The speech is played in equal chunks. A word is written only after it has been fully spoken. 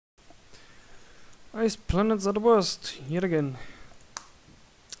Ice planets are the worst, yet again.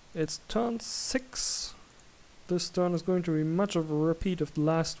 It's turn 6. This turn is going to be much of a repeat of the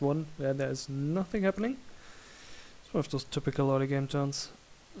last one, where there's nothing happening. It's one of those typical early game turns.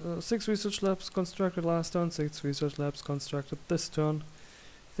 6 research labs constructed last turn, 6 research labs constructed this turn.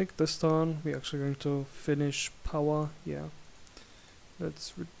 I think this turn we're actually going to finish power, yeah.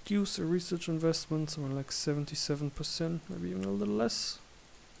 Let's reduce the research investment, somewhere like 77%, maybe even a little less.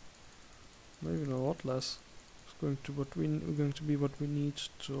 Maybe even a lot less. It's going to be what we need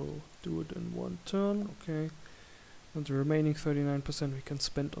to do it in one turn, okay. And the remaining 39% we can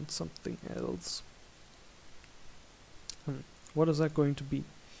spend on something else. What is that going to be?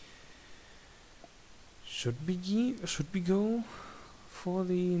 Should we go for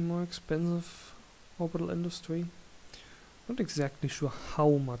the more expensive orbital industry? Not exactly sure how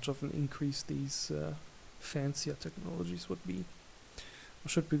much of an increase these fancier technologies would be. Or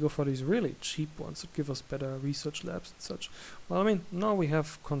should we go for these really cheap ones that give us better research labs and such? Well, I mean, now we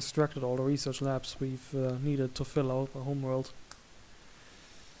have constructed all the research labs we've needed to fill out our homeworld.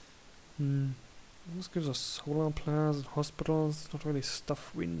 This gives us solar plants and hospitals, not really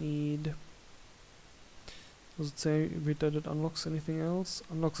stuff we need. Does it say that it unlocks anything else?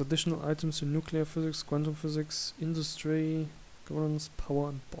 Unlocks additional items in nuclear physics, quantum physics, industry, governance, power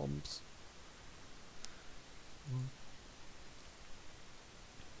and bombs.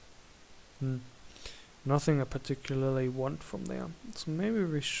 Nothing I particularly want from there. So maybe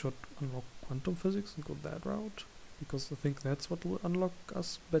we should unlock quantum physics and go that route, because I think that's what will unlock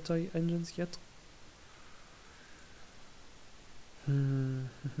us better engines yet.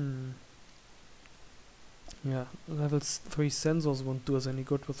 Yeah, level 3 sensors won't do us any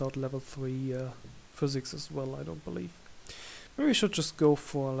good without level 3 physics as well, I don't believe. Maybe we should just go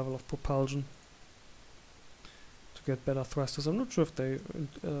for a level of propulsion to get better thrusters. I'm not sure if they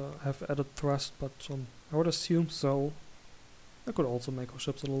have added thrust, but I would assume so. That could also make our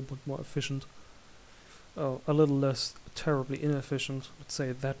ships a little bit more efficient. A little less terribly inefficient, let's say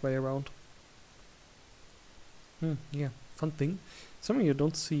it that way around. Yeah, fun thing. Something you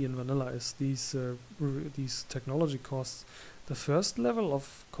don't see in vanilla is these technology costs. The first level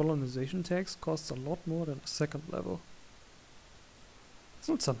of colonization tax costs a lot more than the second level. It's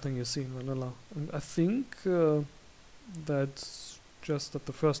not something you see in vanilla. And I think that's just that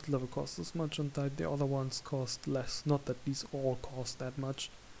the first level costs as much and that the other ones cost less. Not that these all cost that much.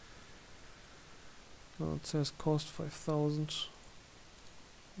 It says cost 5,000.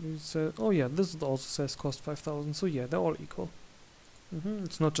 Oh yeah, this also says cost 5,000, so yeah, they're all equal.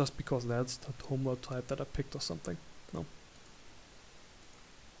 It's not just because that's the homeworld type that I picked or something. No.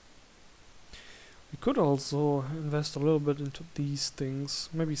 We could also invest a little bit into these things.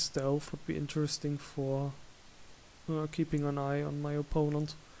 Maybe stealth would be interesting for keeping an eye on my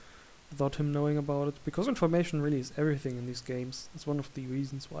opponent without him knowing about it, because information really is everything in these games. It's one of the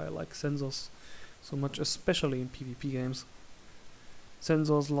reasons why I like sensors so much, especially in PvP games.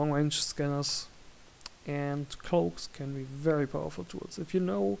 Sensors, long-range scanners, and cloaks can be very powerful tools. If you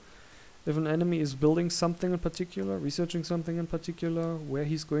know if an enemy is building something in particular, researching something in particular, where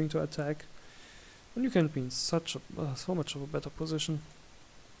he's going to attack, then you can be in so much of a better position.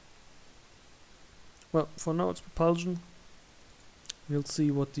 Well, for now it's propulsion. We'll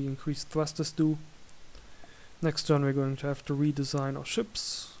see what the increased thrusters do. Next turn we're going to have to redesign our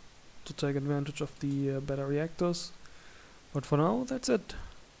ships to take advantage of the better reactors. But for now, that's it.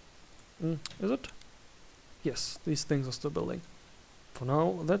 Is it? Yes, these things are still building. For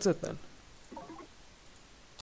now, that's it then.